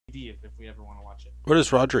DVD if we ever want to watch it. What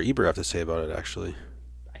does Roger Ebert have to say about it, actually?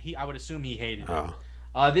 I would assume he hated it.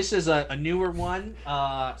 Oh, This is a newer one.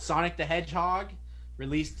 Sonic the Hedgehog,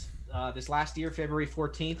 released this last year, February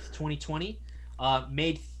 14th, 2020.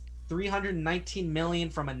 Made 319 million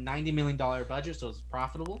from a $90 million budget, so it's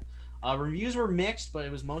profitable. Reviews were mixed, but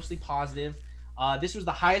it was mostly positive. This was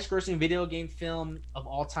the highest grossing video game film of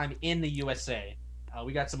all time in the USA.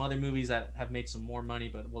 We got some other movies that have made some more money,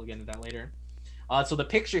 but we'll get into that later. So the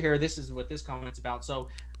picture here, this is what this comment's about. So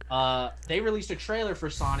they released a trailer for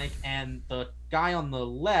Sonic, and the guy on the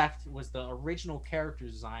left was the original character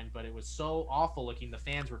design, but it was so awful looking. The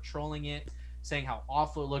fans were trolling it, saying how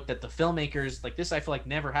awful it looked, that the filmmakers, like this I feel like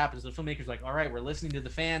never happens. The filmmakers like, all right, we're listening to the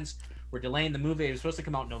fans. We're delaying the movie. It was supposed to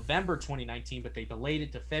come out November 2019, but they delayed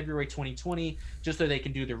it to February 2020 just so they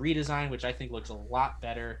can do the redesign, which I think looks a lot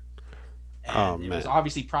better. oh And it was man.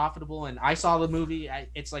 obviously profitable. And I saw the movie.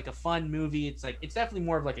 It's like a fun movie. It's definitely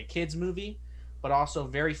more of like a kids movie, but also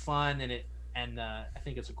very fun. And I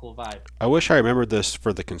think it's a cool vibe. I wish I remembered this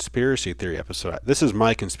for the conspiracy theory episode. This is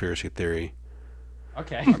my conspiracy theory.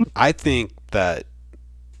 Okay. I think that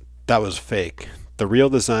that was fake. The real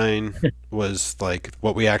design was like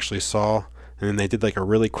what we actually saw, and then they did like a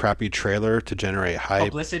really crappy trailer to generate hype.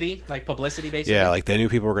 Publicity Yeah, basically. like they knew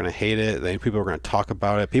people were gonna hate it. They knew people were gonna talk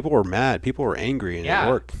about it. People were mad. People were angry, and it Yeah.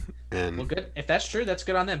 worked. And Well, good. If that's true, that's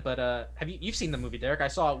good on them. But you've seen the movie, Derek? I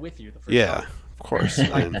saw it with you the first yeah, time. of course.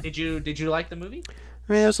 Like, And did you like the movie?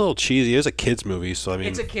 I mean, it was a little cheesy. It was a kids movie, so I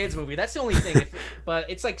It's mean, a kids movie. That's the only thing. But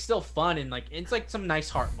it's like still fun, and like it's like some nice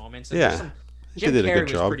heart moments. And there's yeah, some they Jim did a Carrey good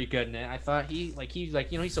was job. pretty good in it. I thought he's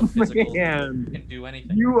so physical, Man, can do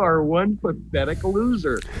anything. you are one pathetic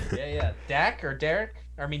loser. Yeah. Dak or Derek?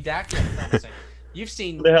 Or, I mean Dak. Yeah, I'm saying. You've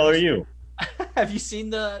seen? Who the hell are you? Have you seen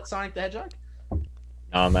the Sonic the Hedgehog?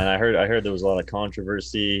 Oh man, I heard there was a lot of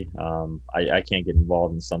controversy. I can't get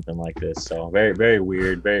involved in something like this, so very very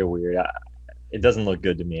weird, very weird. It doesn't look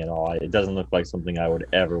good to me at all. It doesn't look like something I would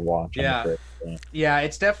ever watch. I'm Yeah. afraid. Yeah,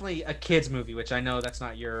 it's definitely a kids movie, which I know that's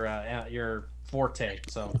not your forte.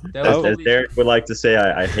 So that As, was as Derek would like to say,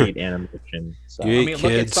 I hate animation. So You I hate mean, look at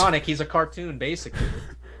kids. Sonic. He's a cartoon, basically.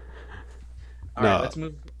 All right, No, let's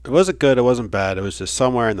move. it wasn't good. It wasn't bad. It was just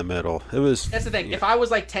somewhere in the middle. It was. That's the thing. Yeah. If I was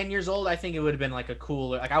like 10 years old, I think it would have been like a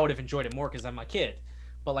cooler. Like I would have enjoyed it more because I'm a kid.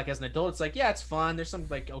 But like as an adult, it's like yeah, it's fun. There's some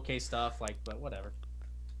like okay stuff, like but whatever.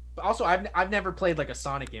 But also, I've never played like a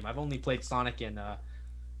Sonic game. I've only played Sonic in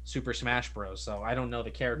Super Smash Bros. So I don't know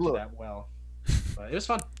the character Look. that well. But it was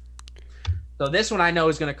fun. So this one I know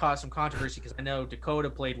is going to cause some controversy because I know Dakota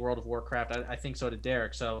played World of Warcraft. I think so did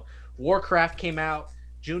Derek. So Warcraft came out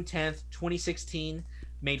June 10th, 2016,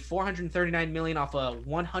 made 439 million off a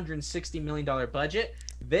 160 million dollar budget.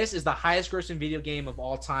 This is the highest grossing video game of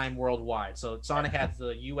all time worldwide. So Sonic had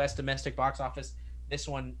the U.S. domestic box office. This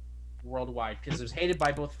one worldwide because it was hated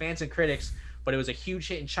by both fans and critics, but it was a huge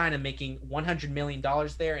hit in China, making 100 million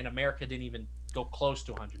dollars there, and America didn't even go close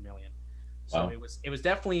to 100 million. So Wow. it was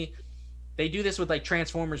definitely they do this with like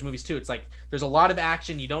Transformers movies too. It's like there's a lot of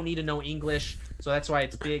action. You don't need to know English, so that's why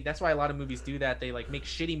it's big. That's why a lot of movies do that. They like make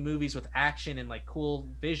shitty movies with action and like cool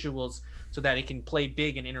visuals so that it can play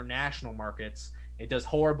big in international markets. It does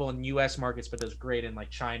horrible in U.S. markets, but does great in like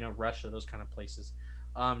China, Russia, those kind of places.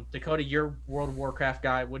 Dakota, you're World of Warcraft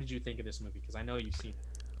guy. What did you think of this movie? Because I know you've seen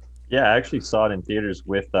it. yeah, I actually saw it in theaters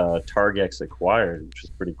with Targex Acquired, which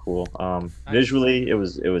was pretty cool. Nice. Visually, it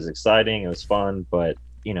was exciting, it was fun, but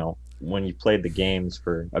when you played the games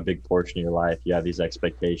for a big portion of your life, you have these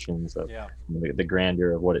expectations of Yeah. the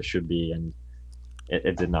grandeur of what it should be, and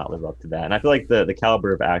it did not live up to that. And I feel like the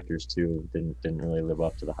caliber of actors too didn't really live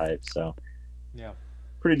up to the hype. So Yeah.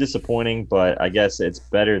 pretty disappointing, but I guess it's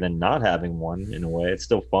better than not having one in a way. It's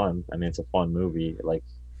still fun. I mean, it's a fun movie. Like,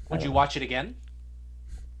 Would I you don't- watch it again?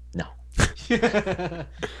 No. Derek,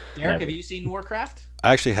 Never. have you seen Warcraft?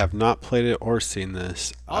 I actually have not played it or seen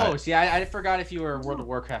this. Oh, see, I forgot if you were a World of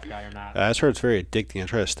Warcraft guy or not. I just heard it's very addicting. I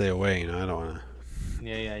try to stay away. I don't want to.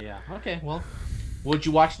 Yeah. Okay, well, would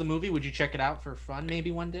you watch the movie? Would you check it out for fun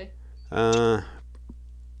maybe one day? I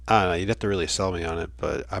don't know. You'd have to really sell me on it,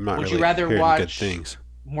 but I'm not Would you really rather hearing good watch- things.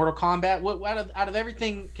 Mortal Kombat? What out of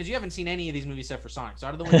everything? Because you haven't seen any of these movies except for Sonic. So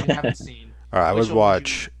out of the ones you haven't seen, All right, I which would one would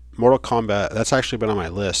you- watch Mortal Kombat. That's actually been on my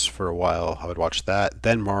list for a while. I would watch that,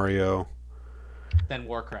 then Mario. then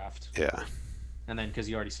Warcraft, Yeah. and then because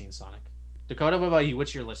you already seen Sonic. Dakota, what about you?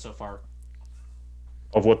 What's your list so far?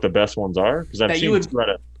 of what the best ones are, because I've That you seen would- two out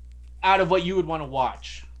of Out of what you would want to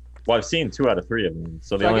watch? well, I've seen 2 out of 3 of them.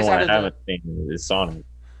 So the So I only guess one out I of the- haven't seen is Sonic.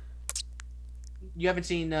 You haven't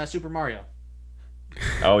seen Super Mario.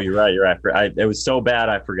 Oh, you're right. You're right. It was so bad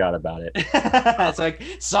I forgot about it. It's like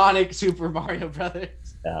Sonic, Super Mario Brothers.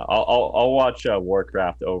 Yeah, I'll watch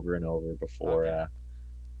Warcraft over and over before. Okay.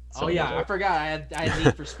 some Oh of yeah, those I forgot. I had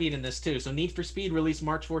Need for Speed in this too. So Need for Speed released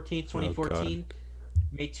March 14th, 2014.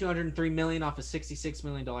 Made 203 million off a $66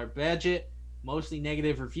 million budget. Mostly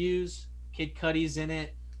negative reviews. Kid Cudi's in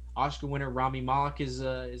it. Oscar winner Rami Malek is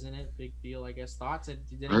in it. Big deal, I guess. Thoughts? Did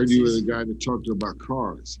I anyone heard see you were this? the guy that talked about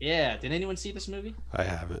cars. Yeah. Did anyone see this movie? I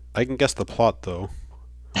haven't. I can guess the plot though.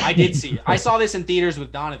 I did see it. I saw this in theaters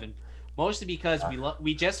with Donovan, mostly because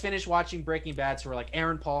we just finished watching Breaking Bad, so we're like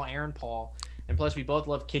Aaron Paul, and plus we both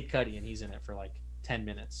love Kid Cudi, and he's in it for like 10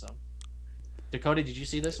 minutes. So, Dakota, did you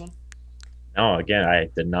see this one? No, again, I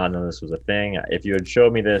did not know this was a thing. If you had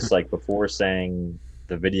showed me this like before saying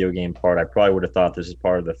the video game part, I probably would have thought this is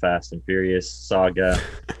part of the Fast and Furious saga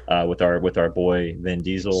with our boy Vin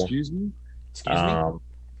Diesel. Excuse me? Excuse me.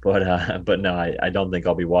 But no, I don't think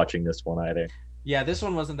I'll be watching this one either. Yeah, this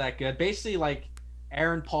one wasn't that good. Basically, like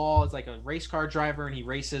Aaron Paul is like a race car driver, and he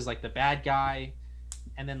races like the bad guy,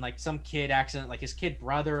 and then like some kid accident, like his kid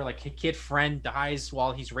brother, like his kid friend dies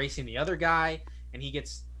while he's racing the other guy, and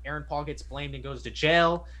Aaron Paul gets blamed and goes to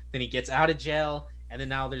jail. Then he gets out of jail, and then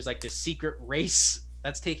now there's like this secret race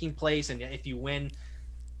that's taking place, and if you win,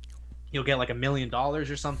 you'll get like $1 million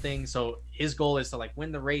or something. So his goal is to like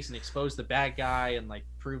win the race and expose the bad guy and like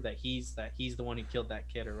prove that he's the one who killed that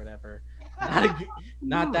kid or whatever.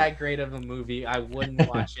 Not that great of a movie. I wouldn't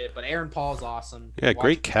watch it, but Aaron Paul's awesome. Yeah, Watch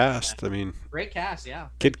great it. cast. I mean, Great cast, yeah.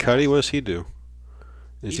 Kid Cudi, what does he do?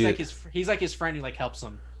 He's like his friend who like helps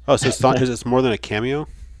him. Oh, so it's not. Is it more than a cameo?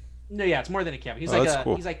 No, yeah, it's more than a cameo. He's Oh, like that's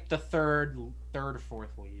cool. he's like the third or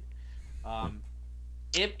fourth lead.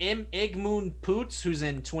 Igmoon Poots, who's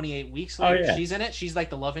in 28 Weeks Later, yeah. she's in it. She's like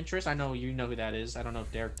the love interest. I know you know who that is. I don't know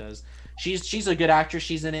if Derek does. She's a good actress.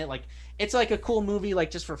 She's in it. Like it's like a cool movie,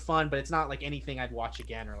 like just for fun, but it's not like anything I'd watch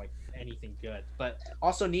again or like anything good. But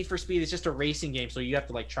also Need for Speed is just a racing game, so you have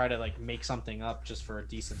to like try to like make something up just for a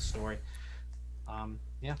decent story.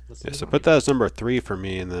 Yeah. Let's Yeah, move so on. put that as number 3 for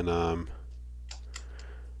me, and then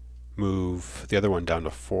move the other one down to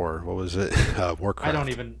 4. What was it? Warcraft. I don't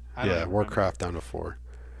even remember. Warcraft down to 4.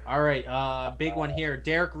 All right, big one here.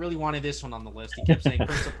 Derek really wanted this one on the list. He kept saying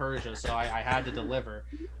Prince of Persia, so I had to deliver.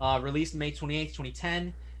 Released May 28th,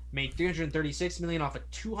 2010. Made 336 million off of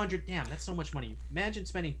 200. Damn, that's so much money. Imagine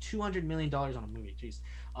spending $200 million on a movie. Jeez.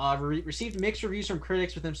 Received mixed reviews from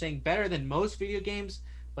critics, with them saying better than most video games,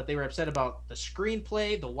 but they were upset about the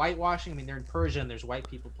screenplay, the whitewashing. I mean, they're in Persia and there's white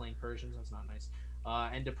people playing Persians. That's not nice.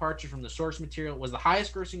 And departure from the source material. Was the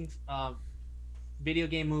highest grossing video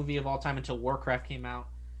game movie of all time until Warcraft came out.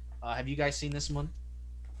 Have you guys seen this one?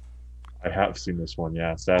 I have seen this one,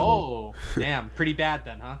 yeah. Sadly. Oh, damn. Pretty bad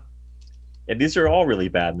then, huh? Yeah, these are all really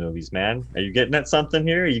bad movies, man. Are you getting at something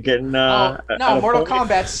here? Are you getting No, at a Mortal point?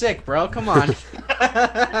 Kombat's sick, bro. Come on.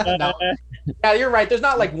 No. Yeah, you're right. There's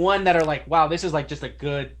not like one that are like, wow, this is like just a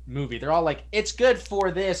good movie. They're all like, it's good for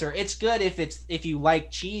this, or it's good if you like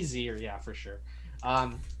cheesy, or yeah, for sure.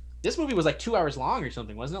 This movie was like 2 hours long or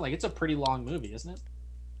something, wasn't it? Like it's a pretty long movie, isn't it?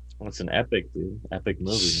 Well, it's an epic, dude. Epic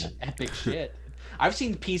movie, man. Epic shit. I've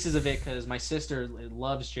seen pieces of it because my sister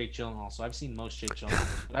loves Jake Gyllenhaal, so I've seen most Jake Gyllenhaal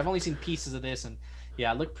movies. But I've only seen pieces of this, and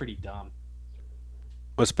yeah, it looked pretty dumb.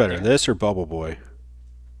 What's better, this or Bubble Boy?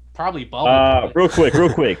 Probably Bubble. Real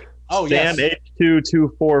quick. Oh, Sam yes.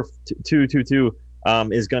 H224222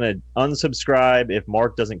 is gonna unsubscribe if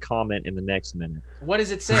Mark doesn't comment in the next minute. What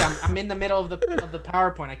does it say? I'm in the middle of the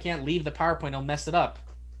PowerPoint. I can't leave the PowerPoint. I'll mess it up.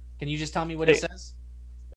 Can you just tell me what it says?